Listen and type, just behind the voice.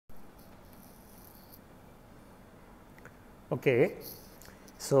Okay.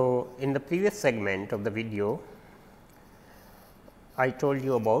 So, in the previous segment of the video, I told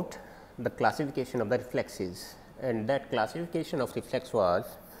you about the classification of the reflexes, and that classification of reflex was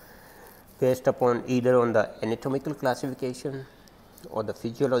based upon either on the anatomical classification or the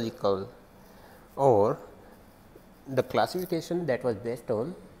physiological, or the classification that was based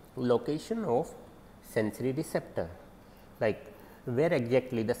on location of sensory receptor, like where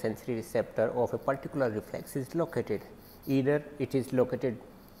exactly the sensory receptor of a particular reflex is located. Either it is located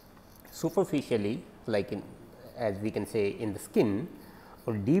superficially, like as we can say in the skin,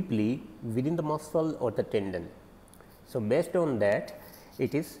 or deeply within the muscle or the tendon. So, based on that,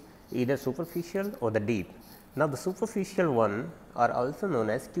 it is either superficial or the deep. Now, the superficial one are also known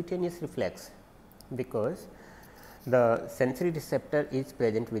as cutaneous reflex, because the sensory receptor is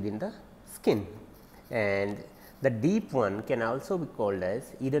present within the skin, and the deep one can also be called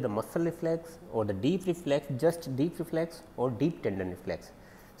as either the muscle reflex or the deep reflex, just deep reflex, or deep tendon reflex.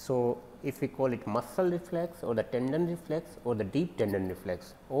 So, if we call it muscle reflex or the tendon reflex or the deep tendon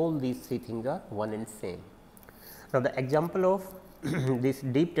reflex, all these three things are one and same. Now, the example of this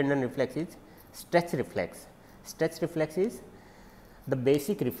deep tendon reflex is stretch reflex. Stretch reflex is the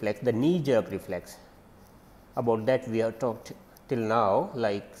basic reflex, the knee jerk reflex. About that we have talked till now,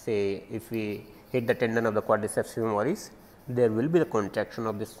 like say if we hit the tendon of the quadriceps femoris, there will be the contraction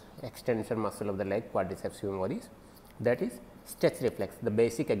of this extensor muscle of the leg, quadriceps femoris, that is stretch reflex, the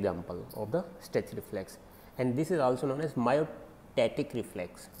basic example of the stretch reflex, and this is also known as myotatic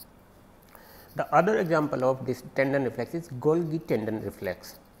reflex. The other example of this tendon reflex is Golgi tendon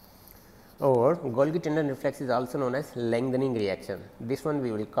reflex, or Golgi tendon reflex is also known as lengthening reaction. This one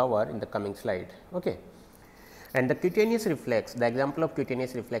we will cover in the coming slide. Okay. And the cutaneous reflex, the example of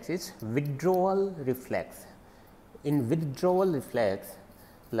cutaneous reflex is withdrawal reflex. In withdrawal reflex,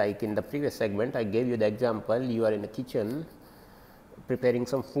 like in the previous segment, I gave you the example, you are in a kitchen preparing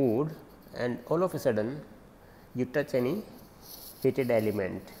some food, and all of a sudden you touch any heated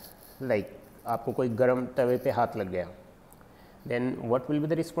element, like आपको कोई गरम तवे पे हाथ लग गया, then what will be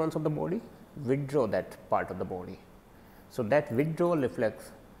the response of the body? Withdraw that part of the body. So, that withdrawal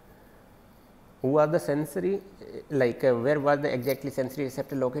reflex, who are the sensory, like where was the exactly sensory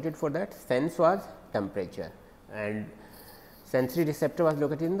receptor located for that? Sense was temperature, and sensory receptor was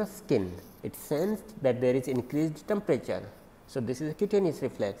located in the skin. It sensed that there is increased temperature. So, this is a cutaneous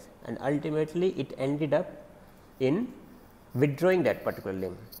reflex, and ultimately it ended up in withdrawing that particular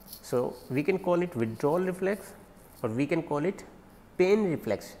limb. So, we can call it withdrawal reflex, or we can call it pain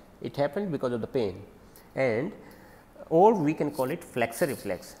reflex. It happened because of the pain, and or we can call it flexor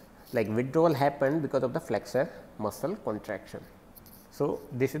reflex, like withdrawal happened because of the flexor muscle contraction. So,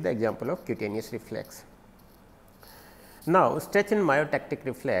 this is the example of cutaneous reflex. Now, stretch and myotactic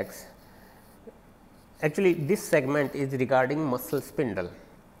reflex, actually this segment is regarding muscle spindle.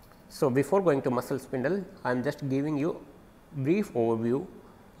 So, before going to muscle spindle, I am just giving you brief overview,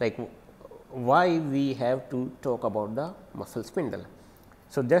 like why we have to talk about the muscle spindle.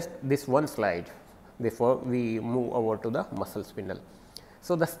 So, just this one slide before we move over to the muscle spindle.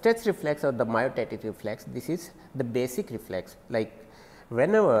 So, the stretch reflex or the myotatic reflex, this is the basic reflex, like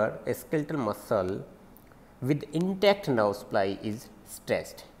whenever a skeletal muscle with intact nerve supply is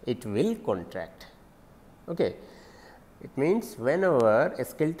stressed, it will contract. Okay. It means whenever a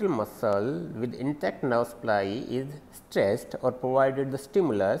skeletal muscle with intact nerve supply is stressed or provided the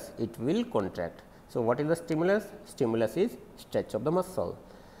stimulus, it will contract. So, what is the stimulus? Stimulus is stretch of the muscle.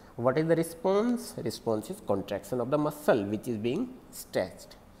 What is the response? Response is contraction of the muscle which is being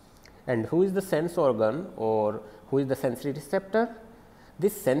stretched. And who is the sense organ, or who is the sensory receptor?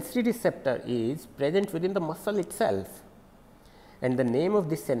 This sensory receptor is present within the muscle itself, and the name of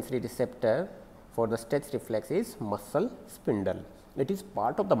this sensory receptor for the stretch reflex is muscle spindle. It is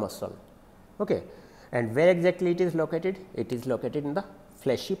part of the muscle. Okay. And where exactly it is located? It is located in the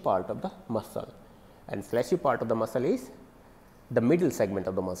fleshy part of the muscle, and fleshy part of the muscle is the middle segment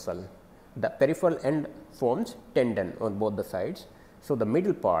of the muscle. The peripheral end forms tendon on both the sides. So, the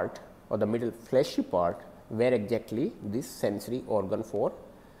middle part or the middle fleshy part, where exactly this sensory organ for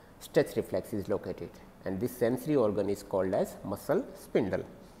stretch reflex is located, and this sensory organ is called as muscle spindle.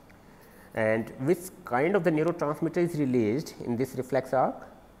 And which kind of the neurotransmitter is released in this reflex arc?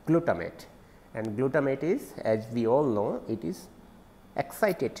 Glutamate, and glutamate is, as we all know, it is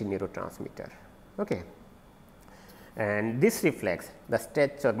excitatory neurotransmitter. Okay. And this reflex, the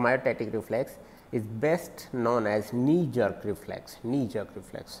stretch or myotatic reflex, is best known as knee jerk reflex, knee jerk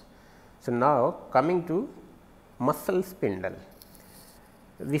reflex. So, now coming to muscle spindle.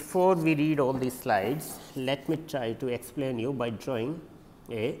 Before we read all these slides, let me try to explain you by drawing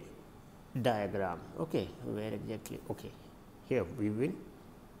a diagram. Okay, where exactly? Okay, Here we will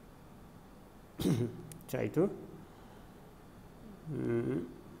try to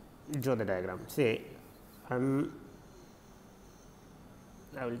draw the diagram. Say I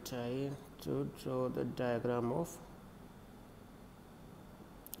will try to draw the diagram of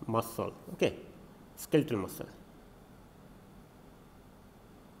muscle, okay, skeletal muscle.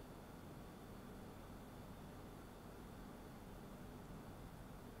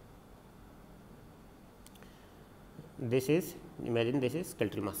 This is, imagine this is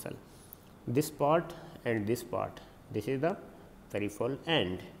skeletal muscle, this part and this part, this is the peripheral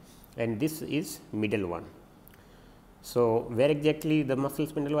end and this is middle one. So, where exactly the muscle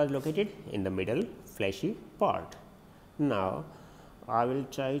spindle was located? In the middle fleshy part. Now, I will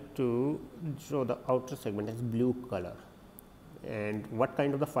try to draw the outer segment as blue color. And what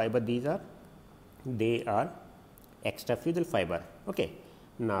kind of the fiber these are? They are extrafusal fiber. Okay.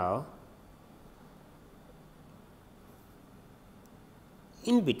 Now,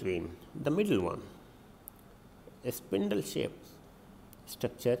 in between the middle one, a spindle shaped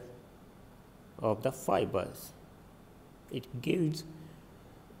structure of the fibers. It gives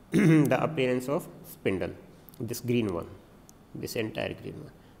the appearance of spindle, this green one, this entire green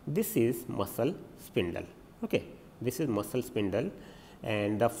one. This is muscle spindle. Okay. This is muscle spindle,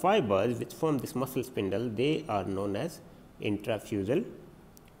 and the fibers which form this muscle spindle, they are known as intrafusal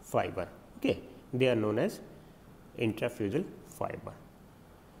fiber. Okay. They are known as intrafusal fiber.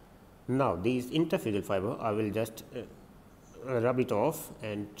 Now, these intrafusal fiber, I will just rub it off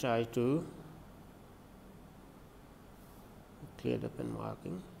and try to clear the pen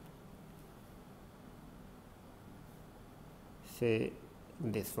marking. Say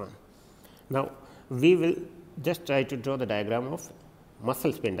this one. Now, we will just try to draw the diagram of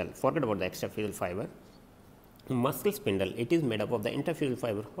muscle spindle. Forget about the extrafusal fiber. Muscle spindle, it is made up of the interfusal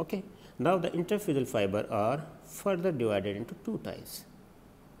fiber. Okay. Now, the interfusal fiber are further divided into two types.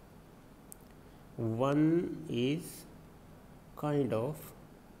 One is kind of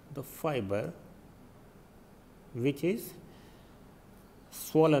the fiber which is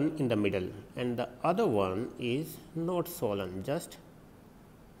swollen in the middle, and the other one is not swollen, just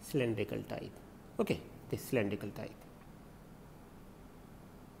cylindrical type. Okay, this cylindrical type.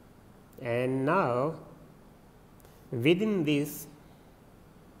 And now, within this,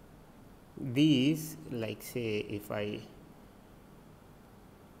 these, like say if I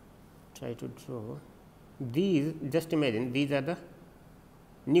try to draw these, just imagine these are the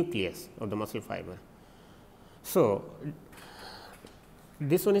nucleus of the muscle fiber. So,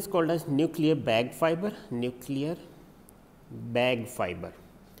 this one is called as nuclear bag fiber, nuclear bag fiber,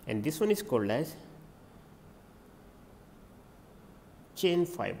 and this one is called as chain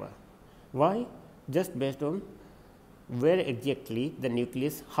fiber. Why? Just based on where exactly the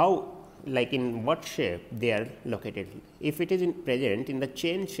nucleus, how, like in what shape they are located. If it is present in the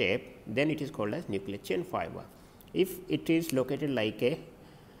chain shape, then it is called as nuclear chain fiber. If it is located like a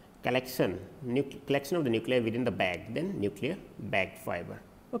collection of the nuclei within the bag, then nuclear bag fiber.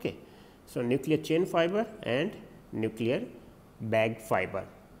 Okay. So, nuclear chain fiber and nuclear bag fiber.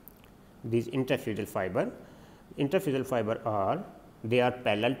 These interfusal fiber are, they are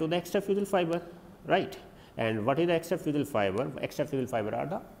parallel to the extrafusal fiber, right? And what is the extrafusal fiber? Extrafusal fiber are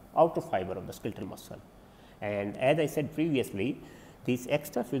the outer fiber of the skeletal muscle. And as I said previously, these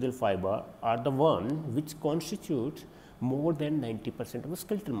extrafusal fiber are the one which constitutes more than 90% of the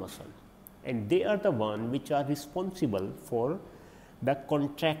skeletal muscle, and they are the one which are responsible for the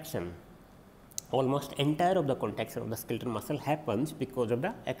contraction. Almost entire of the contraction of the skeletal muscle happens because of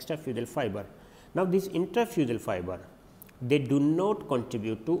the extrafusal fiber. Now, this intrafusal fiber, they do not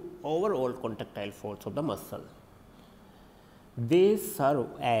contribute to overall contractile force of the muscle. They serve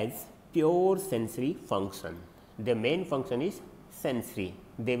as pure sensory function. Their main function is sensory.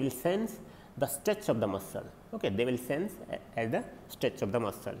 They will sense the stretch of the muscle. Okay, they will sense as the stretch of the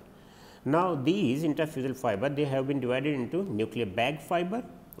muscle. Now, these interfusal fiber, they have been divided into nuclear bag fiber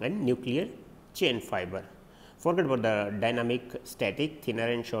and nuclear chain fiber. Forget about the dynamic, static, thinner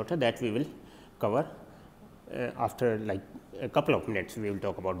and shorter, that we will cover after like a couple of minutes. We will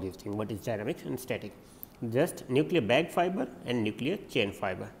talk about these things, what is dynamic and static. Just nuclear bag fiber and nuclear chain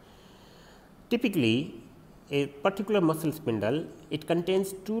fiber. Typically, a particular muscle spindle, it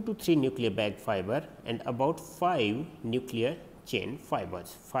contains 2 to 3 nuclear bag fiber and about 5 nuclear chain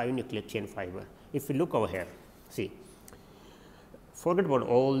fibers, 5 nuclear chain fiber. If we look over here, see, forget about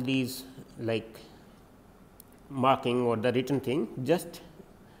all these like marking or the written thing, just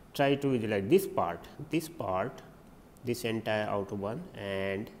try to visualize this part, this entire outer one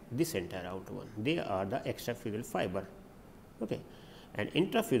and this entire outer one. They are the extrafusal fiber, okay, and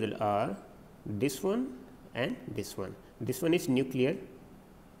intrafusal are this one and this one. This one is nuclear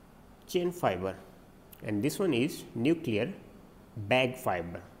chain fiber and this one is nuclear bag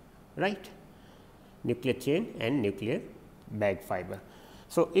fiber, right? Nuclear chain and nuclear bag fiber.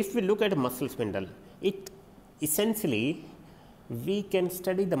 So, if we look at a muscle spindle, it essentially we can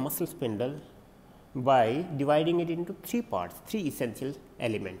study the muscle spindle by dividing it into three parts, three essential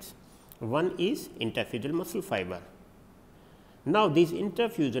elements. One is interfusal muscle fiber. Now, these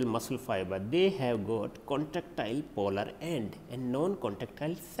interfusal muscle fiber, they have got contractile polar end and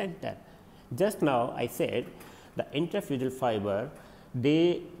non-contractile center. Just now I said the interfusal fiber,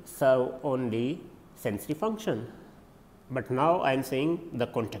 they serve only sensory function, but now I am saying the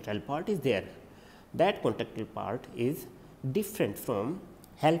contractile part is there. That contractile part is different from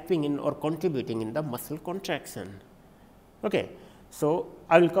helping in or contributing in the muscle contraction. Okay. So,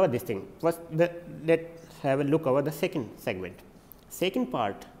 I will cover this thing. First, let have a look over the second segment. Second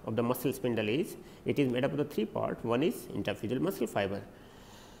part of the muscle spindle is, it is made up of the three parts. One is interfusal muscle fiber.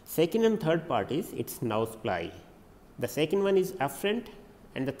 Second and third part is its nerve supply. The second one is afferent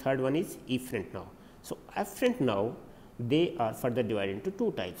and the third one is efferent nerve. So, afferent nerve, they are further divided into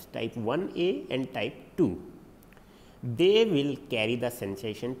two types, type 1A and type 2. They will carry the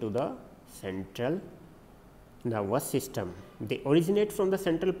sensation to the central nervous system. They originate from the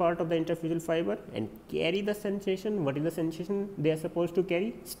central part of the interfusal fiber and carry the sensation. What is the sensation they are supposed to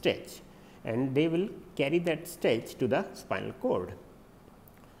carry? Stretch, and they will carry that stretch to the spinal cord.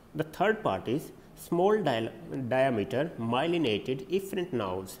 The third part is small diameter myelinated efferent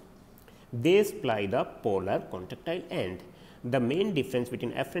nerves. They supply the polar contractile end. The main difference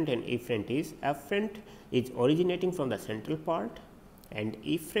between afferent and efferent is originating from the central part and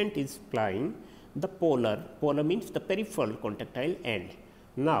efferent is supplying the polar means the peripheral contractile end.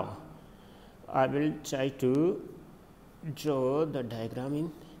 Now, I will try to draw the diagram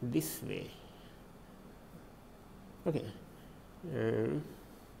in this way. Okay.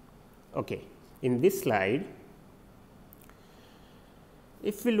 Okay. In this slide,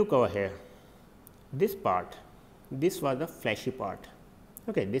 if we look over here, this part, this was the fleshy part.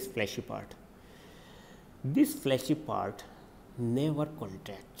 Okay, this fleshy part. This fleshy part never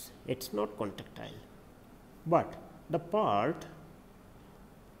contracts, it is not contractile, but the part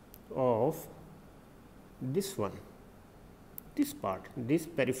of this one, this part, this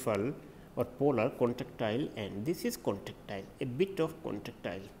peripheral or polar contractile and this is contractile, a bit of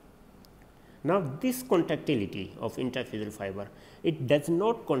contractile. Now, this contractility of interfusal fiber, it does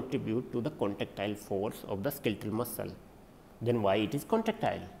not contribute to the contractile force of the skeletal muscle. Then why it is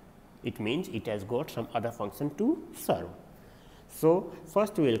contractile? It means it has got some other function to serve. So,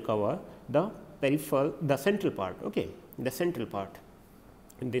 first we will cover the peripheral, the central part. Okay, the central part.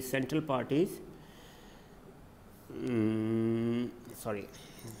 And this central part is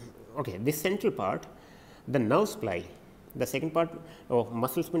okay, this central part, the nerve supply. The second part of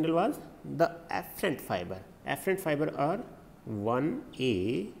muscle spindle was the afferent fiber. Afferent fiber are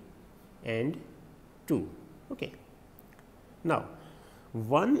 1A and 2. Okay. Now,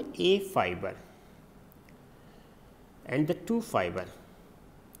 1A fiber and the 2 fiber,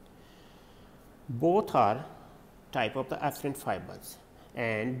 both are type of the afferent fibers.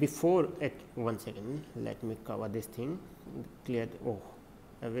 And before one second, let me cover this thing, clear. Oh,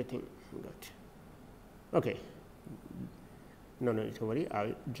 everything got. Okay. No, don't worry, I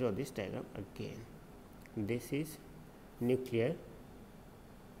will draw this diagram again. This is nuclear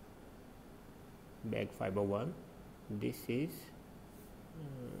bag fiber 1, this is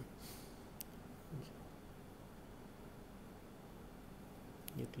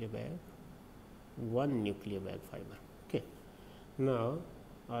nuclear bag, one nuclear bag fiber. Okay. Now,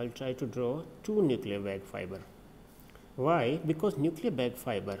 I will try to draw two nuclear bag fiber. Why? Because nuclear bag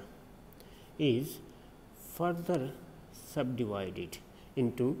fiber is further subdivided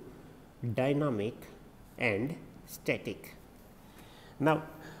into dynamic and static. Now,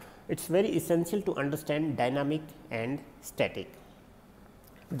 it is very essential to understand dynamic and static.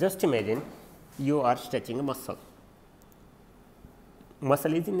 Just imagine you are stretching a muscle.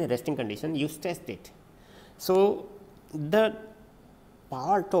 Muscle is in a resting condition, you stretched it. So, the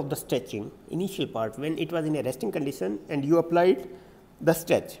part of the stretching, initial part, when it was in a resting condition and you applied the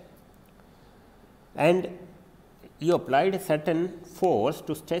stretch and you applied a certain force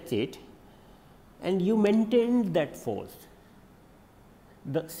to stretch it and you maintained that force,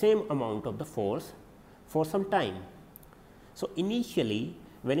 the same amount of the force for some time. So, initially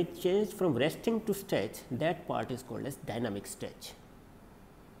when it changed from resting to stretch, that part is called as dynamic stretch,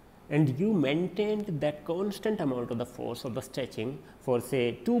 and you maintained that constant amount of the force of the stretching for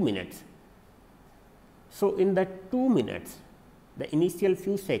say 2 minutes. So, in that 2 minutes, the initial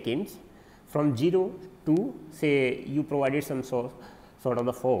few seconds, from 0 to, say, you provided some sort of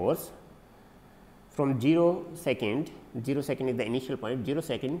the force from 0 second is the initial point, 0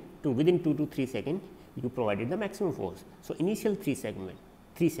 second to within 2 to 3 seconds you provided the maximum force. So, initial 3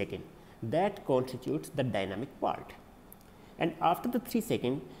 second that constitutes the dynamic part, and after the 3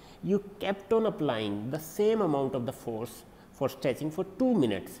 seconds you kept on applying the same amount of the force for stretching for 2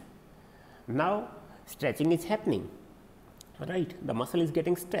 minutes. Now, stretching is happening, right, the muscle is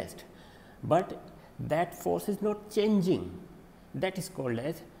getting stretched, but that force is not changing, that is called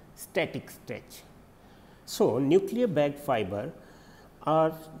as static stretch. So, nuclear bag fiber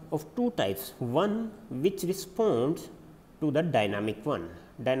are of two types, one which responds to the dynamic one,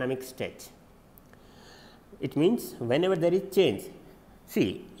 dynamic stretch. It means whenever there is change,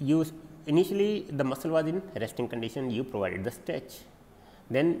 see, you initially the muscle was in resting condition, you provided the stretch,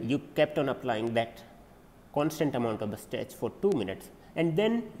 then you kept on applying that constant amount of the stretch for 2 minutes and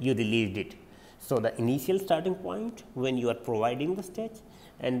then you released it. So, the initial starting point when you are providing the stretch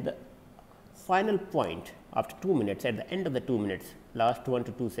and the final point after 2 minutes, at the end of the 2 minutes, last 1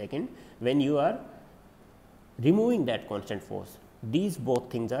 to 2 seconds, when you are removing that constant force. These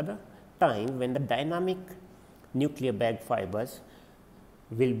both things are the time when the dynamic nuclear bag fibers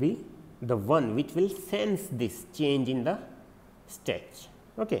will be the one which will sense this change in the stretch.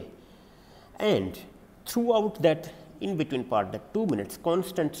 Okay. And throughout that in between part, the 2 minutes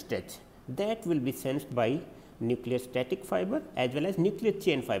constant stretch, that will be sensed by nuclear static fiber as well as nuclear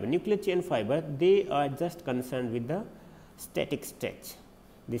chain fiber. Nuclear chain fiber, they are just concerned with the static stretch.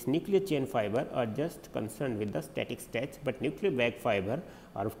 This nuclear chain fiber are just concerned with the static stretch, but nuclear bag fiber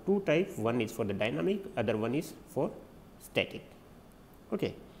are of two types, one is for the dynamic, other one is for static.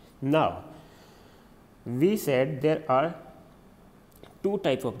 Okay. Now, we said there are two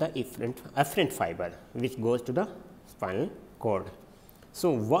types of the afferent fiber which goes to the spinal cord.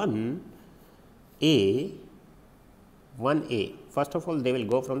 So, 1A, first of all they will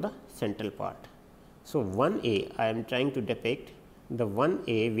go from the central part. So, 1A, I am trying to depict the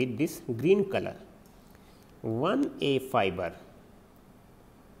 1A with this green color. 1A fiber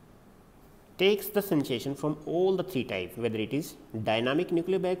takes the sensation from all the three types, whether it is dynamic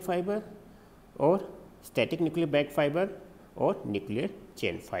nuclear bag fiber or static nuclear bag fiber or nuclear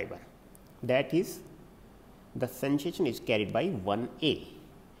chain fiber. That is, the sensation is carried by 1A.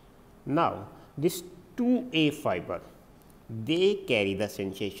 Now, this 2A fiber, they carry the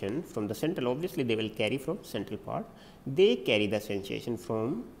sensation from the central, obviously they will carry from central part, they carry the sensation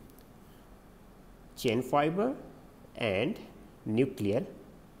from chain fiber and nuclear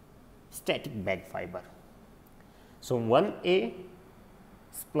static bag fiber. So, 1A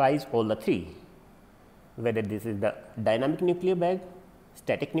supplies all the three, whether this is the dynamic nuclear bag,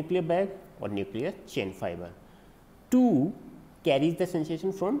 static nuclear bag or nuclear chain fiber. 2 carries the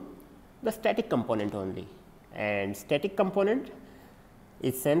sensation from the static component only, and static component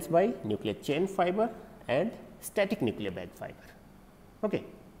is sensed by nuclear chain fiber and static nuclear bag fiber. Okay.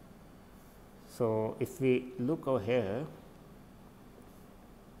 So, if we look over here,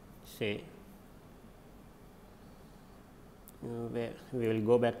 say where we will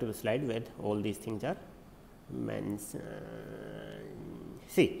go back to the slide where all these things are mentioned.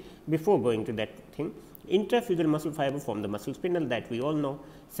 See, before going to that thing, intrafusible muscle fiber form the muscle spindle, that we all know.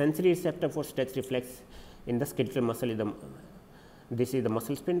 Sensory receptor for stretch reflex in the skeletal muscle is this is the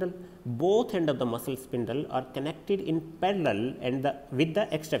muscle spindle. Both ends of the muscle spindle are connected in parallel and with the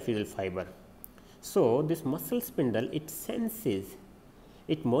extrafusible fiber. So, this muscle spindle, it senses,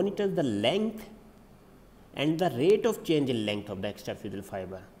 it monitors the length and the rate of change in length of the extrafusible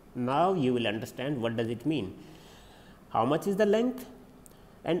fiber. Now, you will understand what does it mean. How much is the length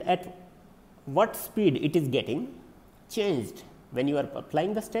and at what speed it is getting changed when you are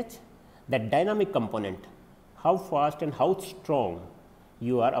applying the stretch. That dynamic component, how fast and how strong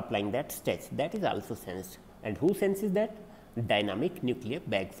you are applying that stretch, that is also sensed. And who senses that? Dynamic nuclear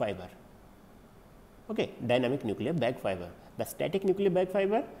bag fiber. Okay, dynamic nuclear bag fiber. The static nuclear bag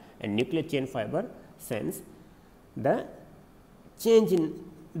fiber and nuclear chain fiber sense the change in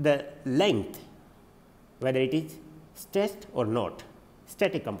the length, whether it is stretched or not,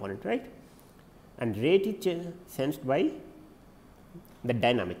 static component, right, and rate is sensed by the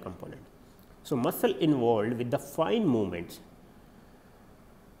dynamic component. So, muscle involved with the fine movements,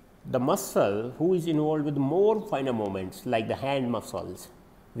 the muscle who is involved with more finer movements like the hand muscles,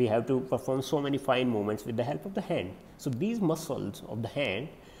 we have to perform so many fine movements with the help of the hand. So, these muscles of the hand,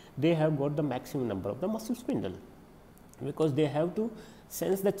 they have got the maximum number of the muscle spindle, because they have to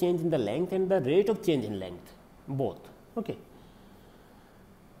sense the change in the length and the rate of change in length both. Okay.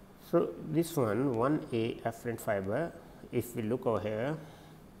 So, this one 1A afferent fiber, if we look over here,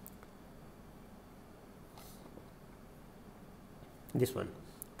 this one.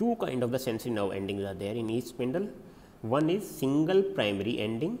 Two kind of the sensory nerve endings are there in each spindle. One is single primary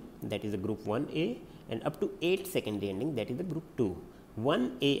ending, that is the group 1A, and up to 8 secondary ending, that is the group 2.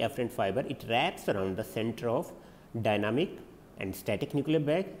 1A afferent fiber, it wraps around the center of dynamic and static nuclear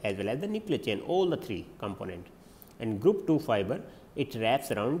bag as well as the nuclear chain, all the three components. And group 2 fiber, it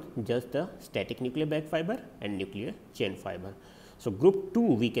wraps around just the static nuclear bag fiber and nuclear chain fiber. So, group 2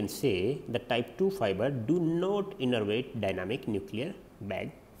 we can say the type 2 fiber do not innervate dynamic nuclear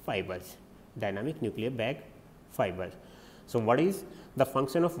bag fibers, So, what is the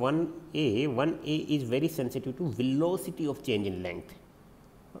function of 1A? 1A is very sensitive to velocity of change in length,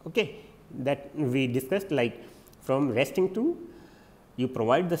 okay, that we discussed, like from resting to you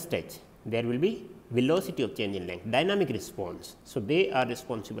provide the stretch, there will be velocity of change in length, dynamic response. So, they are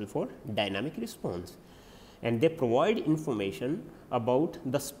responsible for dynamic response and they provide information about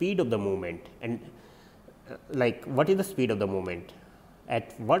the speed of the movement and like what is the speed of the movement,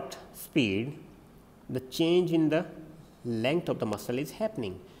 at what speed the change in the length of the muscle is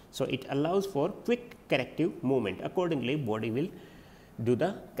happening. So, it allows for quick corrective movement, accordingly body will do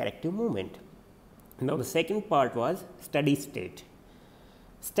the corrective movement. Now, the second part was steady state,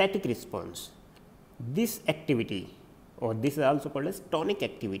 static response. This activity or this is also called as tonic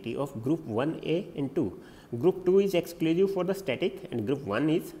activity of group 1A and 2. Group 2 is exclusive for the static and group 1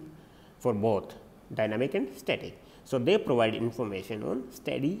 is for both dynamic and static. So, they provide information on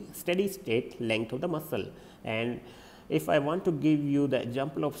steady state length of the muscle, and if I want to give you the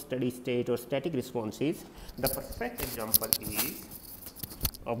example of steady state or static responses, the perfect example is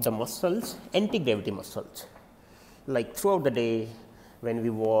of the muscles, anti-gravity muscles. Like throughout the day when we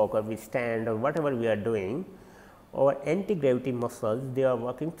walk or we stand or whatever we are doing, our anti-gravity muscles, they are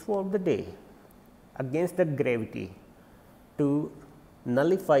working throughout the day against the gravity. To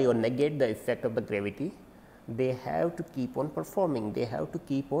nullify or negate the effect of the gravity, they have to keep on performing, they have to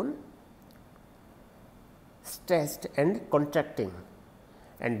keep on stressed and contracting,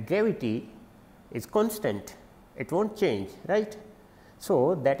 and gravity is constant, it won't change, right.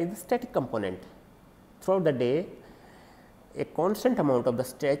 So, that is the static component. Throughout the day, a constant amount of the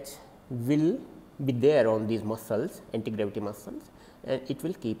stretch will be there on these muscles, anti-gravity muscles, and it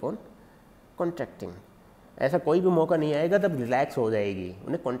will keep on contracting. ऐसा कोई भी मौका नहीं आएगा तब relax हो जाएगी,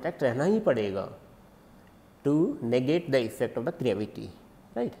 उन्हें कॉन्ट्रैक्ट रहना ही पड़ेगा to negate the effect of the gravity,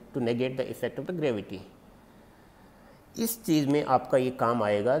 right, to negate the effect of the gravity. इस चीज़ में आपका ये काम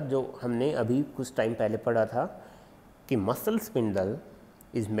आएगा जो हमने अभी कुछ टाइम पहले पढ़ा था कि muscle spindle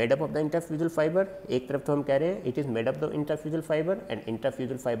is made up of the इंटरफ्यूजल fibre. एक तरफ तो हम कह रहे हैं it is made up the इंटरफ्यूजल fibre and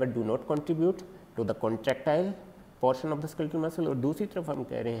इंटरफ्यूजल fibre do not contribute to the contractile portion of the skeletal muscle, और दूसरी तरफ हम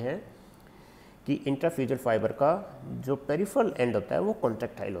कह रहे हैं कि इंटरफ्यूजल फाइबर का जो पेरिफेरल एंड होता है वो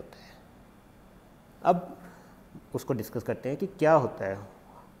कॉन्ट्रैक्टाइल होता है. अब उसको डिस्कस करते हैं कि क्या होता है,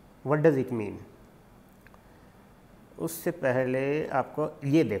 व्हाट डज इट मीन. उससे पहले आपको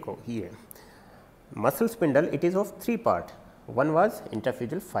ये देखो, ये muscle spindle it is of 3 part. One was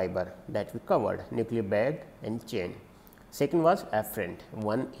interfusal fiber that we covered, nuclear bag and chain. Second was afferent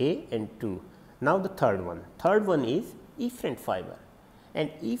 1A and 2. Now, the third one is efferent fiber,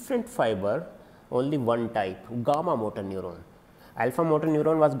 and efferent fiber only one type, gamma motor neuron. Alpha motor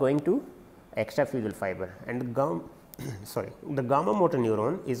neuron was going to extrafusal fiber, and the gamma motor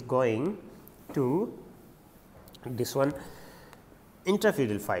neuron is going to this one,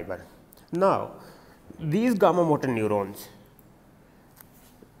 intrafusal fiber. Now, these gamma motor neurons,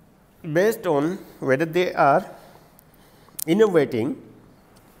 based on whether they are innervating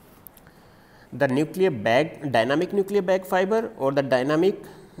the nuclear bag, dynamic nuclear bag fiber, or the dynamic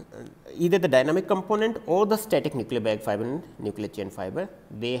either the dynamic component or the static nuclear bag fiber and nuclear chain fiber,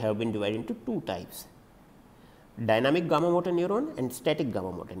 they have been divided into 2 types, dynamic gamma motor neuron and static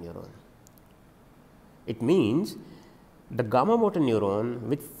gamma motor neuron. It means the gamma motor neuron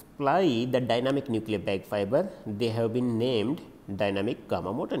which supply the dynamic nuclear bag fiber, they have been named dynamic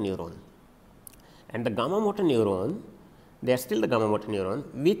gamma motor neuron, and the gamma motor neuron, they are still the gamma motor neuron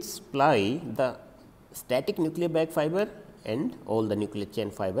which supply the static nuclear bag fiber and all the nuclear chain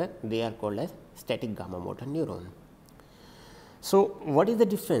fiber, they are called as static gamma motor neuron. So, what is the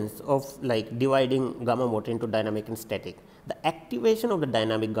difference of like dividing gamma motor into dynamic and static? The activation of the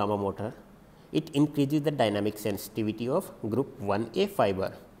dynamic gamma motor, it increases the dynamic sensitivity of group 1A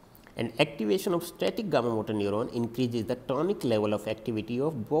fiber, and activation of static gamma motor neuron increases the tonic level of activity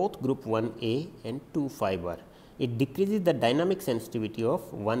of both group 1A and 2 fiber. It decreases the dynamic sensitivity of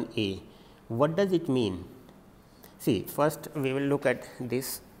 1A. What does it mean? See, first we will look at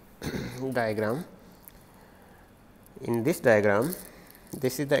this diagram. In this diagram,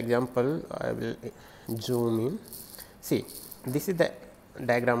 this is the example, I will zoom in. See, this is the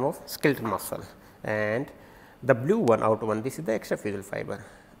diagram of skeletal muscle, and the blue one, outer one, this is the extrafusal fiber,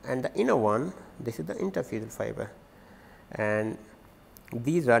 and the inner one, this is the interfusal fiber, and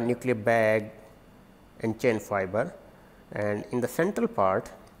these are nuclear bag and chain fiber, and in the central part,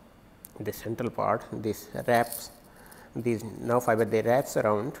 this wraps, these nerve fiber, they wraps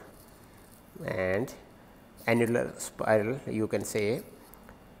around, and annular spiral, you can say,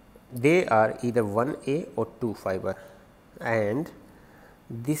 they are either 1A or 2 fiber, and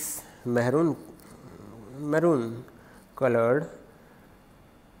this maroon colored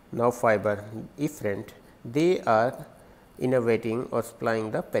nerve fiber efferent, they are innervating or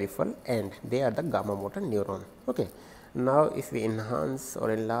supplying the peripheral end, they are the gamma motor neuron. Okay. Now, if we enhance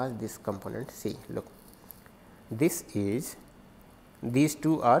or enlarge this component, see, look, this is, these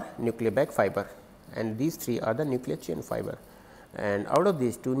two are nuclear bag fiber, and these three are the nuclear chain fiber, and out of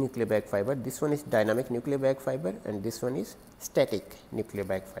these two nuclear bag fiber, this one is dynamic nuclear bag fiber and this one is static nuclear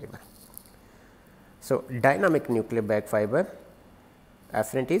bag fiber. So, dynamic nuclear bag fiber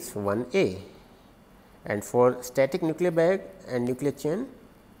afferent is 1A, and for static nuclear bag and nuclear chain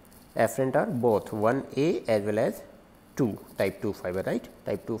afferent are both 1A as well as 2 type 2 fiber, right,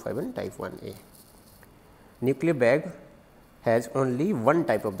 type 2 fiber and type 1A. Nuclear bag has only one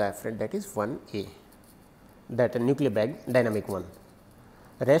type of the afferent, that is 1A, that a nuclear bag dynamic one.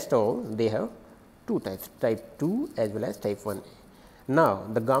 Rest all they have two types, type 2 as well as type 1A. Now,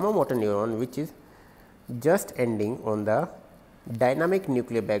 the gamma motor neuron, which is just ending on the dynamic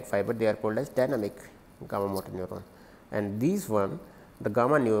nuclear bag fiber, they are called as dynamic gamma motor neuron, and these one, the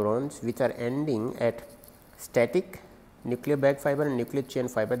gamma neurons which are ending at static nuclear bag fiber and nuclear chain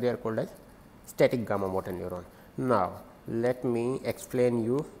fiber, they are called as static gamma motor neuron. Now, let me explain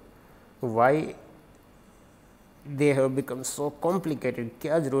you why they have become so complicated.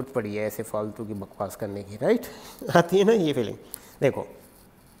 क्या जरूरत पड़ी है ऐसे फालतू की बकवास करने की, राइट आती है ना ये फीलिंग. देखो,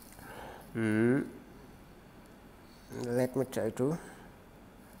 let me try to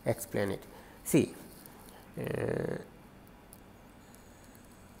explain it. See,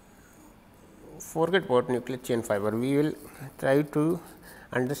 forget about nuclear chain fiber, we will try to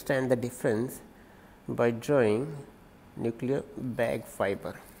understand the difference by drawing nuclear bag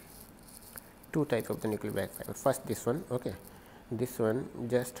fiber. Two types of the nuclear bag fiber. First this one, okay, this one,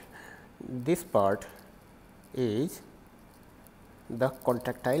 just this part is the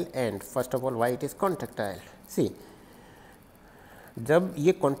contractile end. First of all, why it is contractile? See, जब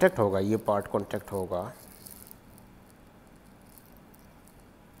ये contract होगा, ये part contract होगा,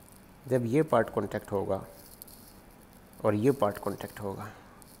 जब ये part contract होगा और ये पार्ट कॉन्ट्रैक्ट होगा,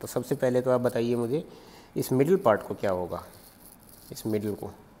 तो सबसे पहले तो आप बताइए मुझे इस मिडिल पार्ट को क्या होगा. इस मिडिल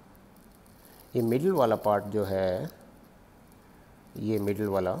को, ये मिडिल वाला पार्ट जो है, ये मिडिल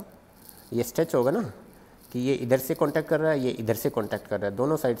वाला, ये स्ट्रेच होगा ना, कि ये इधर से कांटेक्ट कर रहा है, ये इधर से कांटेक्ट कर रहा है,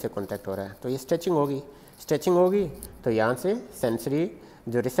 दोनों साइड से कांटेक्ट हो रहा है, तो ये स्ट्रेचिंग होगी. स्ट्रेचिंग होगी तो यहाँ से सेंसरी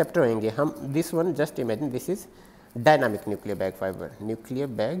जो रिसेप्टर होंगे, हम this one just imagine this is dynamic nuclear bag fibre, nuclear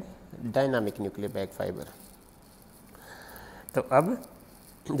bag dynamic nuclear bag fibre. तो अब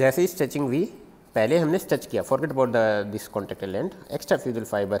जैसे ही स्ट्रेचिंग हुई, पहले हमने स्ट्रेच किया, forget about this कॉन्टेक्टल and, extra फ्यूजल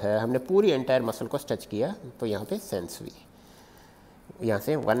fibre है, हमने पूरी एंटायर मसल को स्ट्रेच किया, तो यहाँ पे सेंस हुई, यहाँ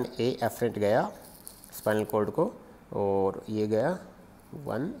से 1A एफरेंट गया स्पाइनल कॉर्ड को, और ये गया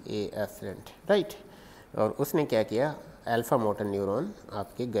 1A एफरेंट, राइट. और उसने क्या किया, अल्फा मोटर न्यूरॉन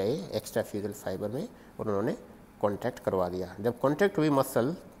आपके गए एक्स्ट्रा फ्यूजल फाइबर में और उन्होंने कॉन्टैक्ट करवा दिया. जब कॉन्टैक्ट हुई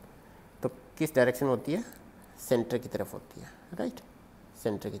मसल, तो किस डायरेक्शन होती है, सेंटर की तरफ होती है, राइट,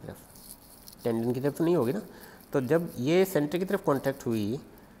 सेंटर की तरफ, टेंडन की तरफ तो नहीं होगी ना. तो जब ये सेंटर की तरफ कॉन्टैक्ट हुई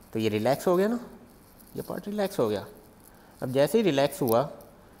तो ये रिलैक्स हो गया ना, ये पार्ट रिलैक्स हो गया. अब जैसे ही रिलैक्स हुआ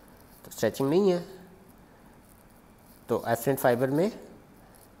तो स्ट्रेचिंग नहीं है, तो एफरेंट फाइबर में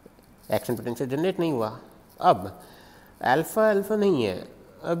एक्शन पोटेंशियल जनरेट नहीं हुआ. अब अल्फा अल्फा नहीं है,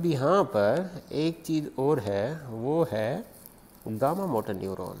 अब यहाँ पर एक चीज़ और है, वो है gamma motor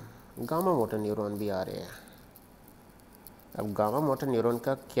neuron. Gamma motor neuron भी आ रहे हैं. अब गामा मोटर न्यूरॉन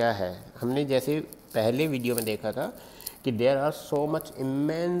का क्या है, हमने जैसे पहले वीडियो में देखा था कि there are so much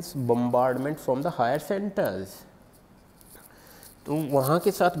immense bombardment from the higher centres, तो वहाँ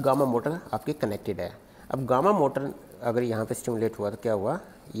के साथ गामा मोटर आपके कनेक्टेड है. अब गामा मोटर अगर यहाँ पे स्टिमुलेट हुआ तो क्या हुआ,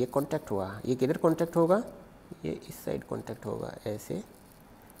 ये कांटेक्ट हुआ, ये किधर कांटेक्ट होगा, ये इस साइड कांटेक्ट होगा ऐसे,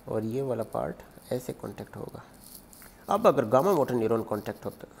 और ये वाला पार्ट ऐसे कांटेक्ट होगा. अब अगर गामा मोटर न्यूरॉन कांटेक्ट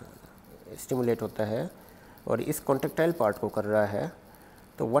होता, स्टिमुलेट होता है और इस कॉन्ट्रैक्टाइल पार्ट को कर रहा है,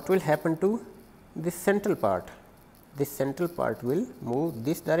 तो what will happen to this central part, this central part will move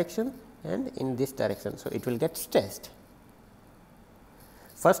this direction and in this direction, so it will get stressed.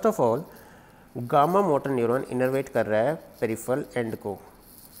 First of all, gamma motor neuron innervate कर रहा है peripheral and को,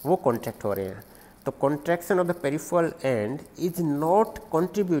 वो contract हो रहे हैं। तो contraction of the peripheral and is not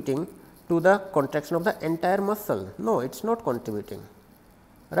contributing to the contraction of the entire muscle, no it's not contributing,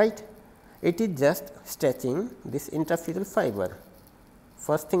 right, it is just stretching this इंट्राफिजियल fibre.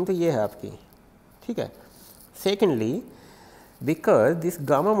 First thing तो ये है आपकी, ठीक है। Secondly, because this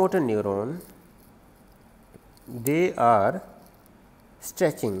gamma motor neuron they are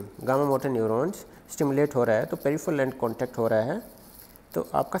stretching, gamma motor neurons stimulate हो रहा है तो पेरिफेरल एंड कॉन्टैक्ट हो रहा है, तो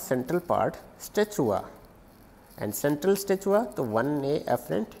आपका सेंट्रल पार्ट स्ट्रेच हुआ, एंड सेंट्रल स्ट्रेच हुआ तो 1A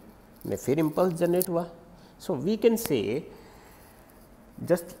एफरेंट में फिर इम्पल्स जनरेट हुआ। So we can say,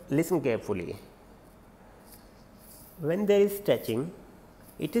 just listen carefully, when there is stretching,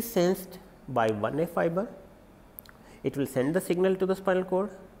 it is sensed by 1A fiber, it will send the signal to the spinal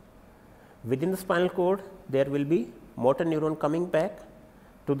cord. Within the spinal cord there will be motor neuron coming back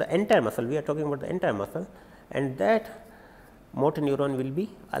to the entire muscle, we are talking about the entire muscle, and that motor neuron will be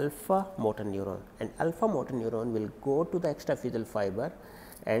alpha motor neuron, and alpha motor neuron will go to the extraphyseal fiber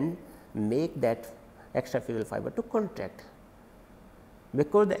and make that extraphyseal fiber to contract.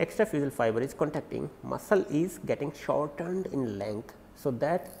 Because the extraphyseal fiber is contracting, muscle is getting shortened in length, so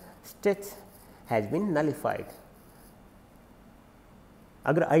that stretch has been nullified.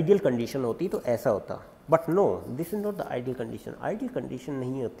 अगर ideal condition होती तो ऐसा होता, but no, this is not the ideal condition. Ideal condition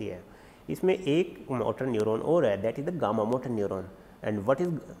नहीं होती है, इसमें एक मोटर न्यूरॉन और है, that is the gamma motor neuron, and what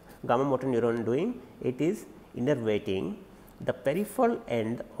is gamma motor neuron doing, it is इनर्वेटिंग the peripheral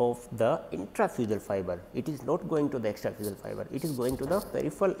end of the intraphyseal fiber. It is not going to the extraphyseal fiber, it is going to the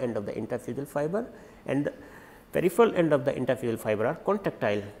peripheral end of the intraphyseal fiber, and the peripheral end of the intraphyseal fiber are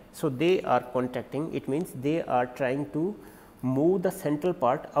contractile. So, they are contracting, it means they are trying to move the central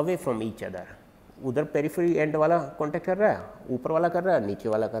part away from each other. उधर periphery end वाला contact कर रहा है, ऊपर वाला कर रहा है, नीचे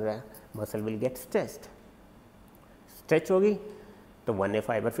वाला कर रहा है, muscle will get stretched. Stretch होगी तो 1A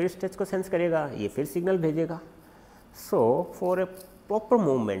fiber फिर stretch को sense करेगा, ये फिर signal भेजेगा. So, for a proper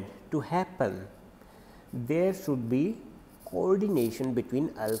movement to happen, there should be coordination between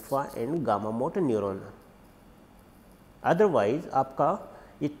alpha and gamma motor neuron. Otherwise, आपका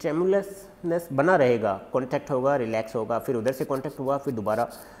ये tremulousness बना रहेगा, contact होगा, relax होगा, फिर उधर से contact हुआ, फिर दोबारा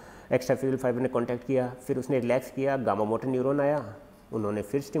extraphyseal fiber ने contact किया, फिर उसने relax किया, gamma motor neuron आया, उन्होंने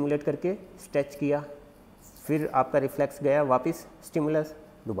फिर stimulate करके stretch किया, फिर आपका reflex गया वापस stimulus,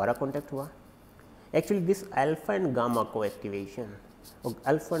 दोबारा contact हुआ. Actually, this alpha and gamma co-activation or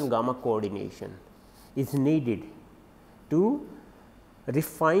alpha and gamma coordination is needed to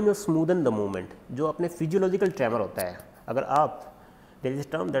refine or smoothen the movement. जो अपने physiological tremor होता है, अगर आप, there is a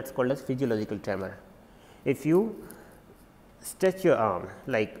term that's called as physiological tremor. If you stretch your arm,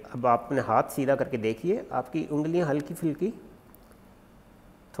 like अब आप अपने हाथ सीधा करके देखिए, आपकी उंगलियां हल्की फुल्की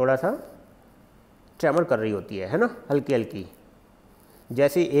थोड़ा सा tremor कर रही होती है ना, हल्की हल्की,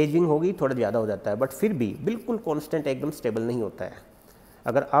 जैसे एजिंग होगी थोड़ा ज़्यादा हो जाता है, बट फिर भी बिल्कुल कांस्टेंट एकदम स्टेबल नहीं होता है।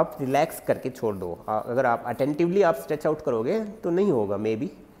 अगर आप रिलैक्स करके छोड़ दो, अगर आप अटेंटिवली आप स्ट्रेच आउट करोगे तो नहीं होगा may be,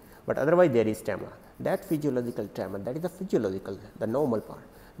 but otherwise there is tremor, that physiological tremor, that is the physiological, the normal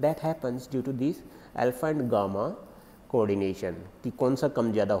part, that happens due to this alpha and gamma coordination, कि कौन सा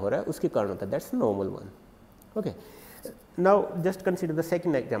कम ज़्यादा हो रहा है उसके कारण होता है, that's normal one. Okay, now just consider the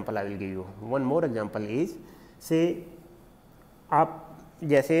second example I will give you. One more example is, से आप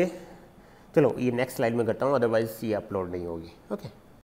जैसे, चलो ये नेक्स्ट स्लाइड में करता हूँ, अदरवाइज ये अपलोड नहीं होगी. ओके